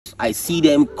I see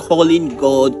them calling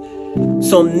God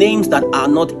some names that are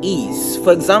not His.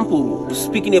 For example,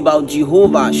 speaking about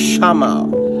Jehovah Shammah,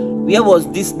 where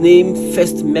was this name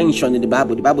first mentioned in the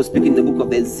Bible? The Bible speaking in the book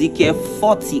of Ezekiel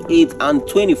 48 and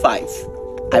 25.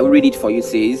 I will read it for you. It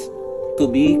says, to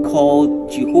be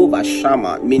called Jehovah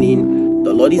Shammah, meaning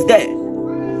the Lord is there.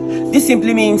 This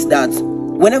simply means that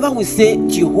whenever we say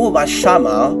Jehovah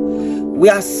Shammah, we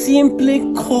are simply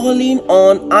calling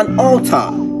on an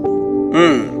altar.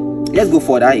 Let's go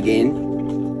further again.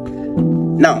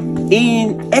 Now,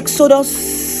 in Exodus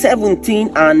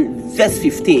 17 and verse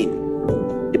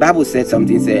 15, the Bible said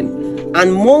something, said,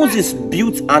 and Moses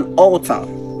built an altar,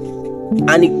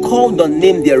 and he called the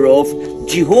name thereof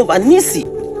Jehovah Nissi.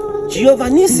 Jehovah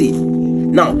Nissi.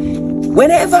 Now,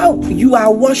 whenever you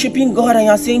are worshiping God and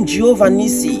you are saying Jehovah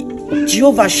Nissi,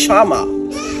 Jehovah Shammah,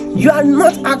 you are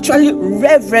not actually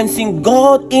reverencing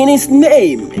God in His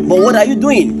name. But what are you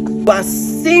doing? You are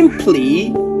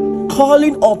simply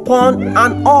calling upon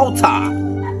an altar.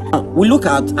 Now, we look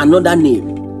at another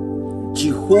name,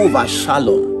 Jehovah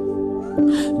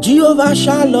Shalom. Jehovah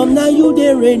Shalom, now you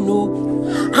there know.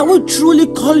 Are we truly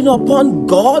calling upon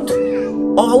God?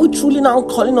 Or are we truly now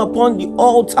calling upon the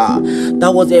altar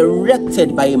that was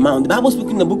erected by a man? The Bible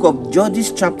speaking in the book of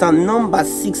Judges chapter number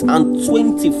 6 and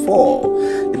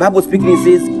 24. The Bible speaking, it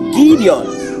says, Gideon.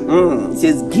 It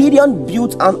says, Gideon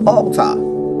built an altar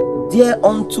there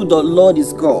unto the Lord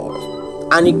his God,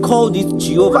 and he called it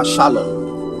Jehovah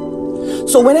Shalom.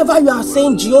 So whenever you are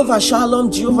saying Jehovah Shalom,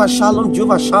 Jehovah Shalom,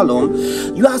 Jehovah Shalom,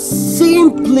 you are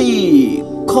simply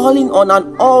calling on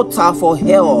an altar for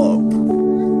help.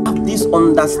 This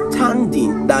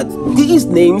understanding that these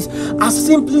names are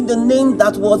simply the name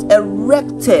that was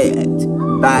erected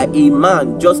by a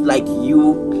man just like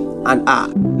you and I.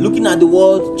 Looking at the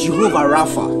word Jehovah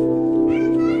Rapha,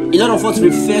 a lot of us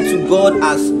refer to God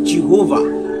as Jehovah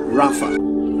Rapha.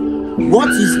 What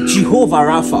is Jehovah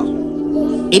Rapha?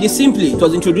 It is simply, it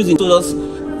was introduced in Exodus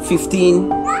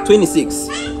 15:26.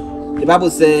 The Bible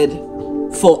said,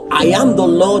 for I am the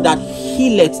Lord that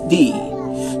healeth thee.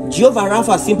 Jehovah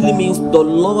Rapha simply means the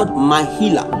Lord my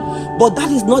healer, but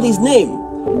that is not his name.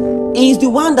 He is the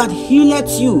one that healeth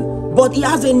you, but he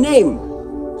has a name.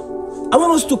 I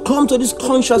want us to come to this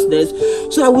consciousness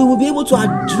so that we will be able to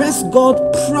address God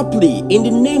properly in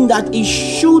the name that he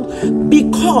should be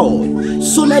called.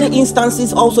 So many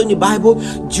instances also in the Bible,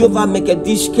 Jehovah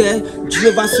Mekedishke,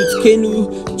 Jehovah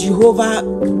Sitkenu, Jehovah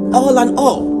all and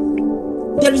all.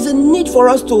 There is a need for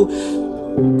us to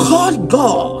call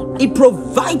God. He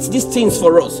provides these things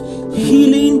for us: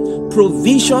 healing,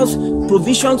 provision,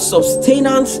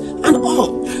 sustenance, and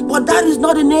all. But that is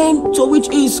not the name to which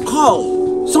he is called.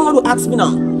 Someone will ask me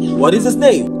now, what is his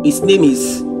name? His name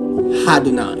is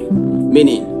Adonai,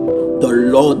 meaning the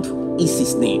Lord is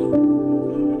his name.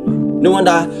 No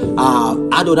wonder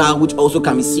Adonai, which also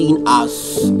can be seen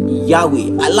as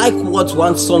Yahweh. I like what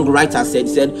one songwriter said.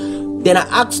 He said, then I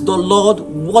asked the Lord,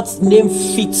 what name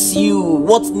fits you?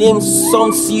 What name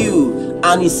suits you?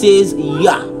 And he says,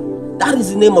 Yah. That is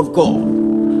the name of God,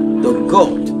 the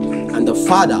God and the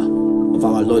Father of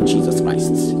our Lord Jesus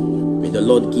Christ. May the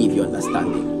Lord give you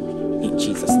understanding. In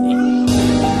Jesus' name.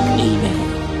 Amen.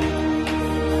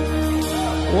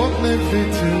 What name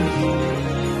fits you?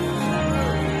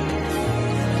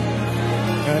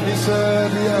 And he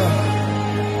said, yeah.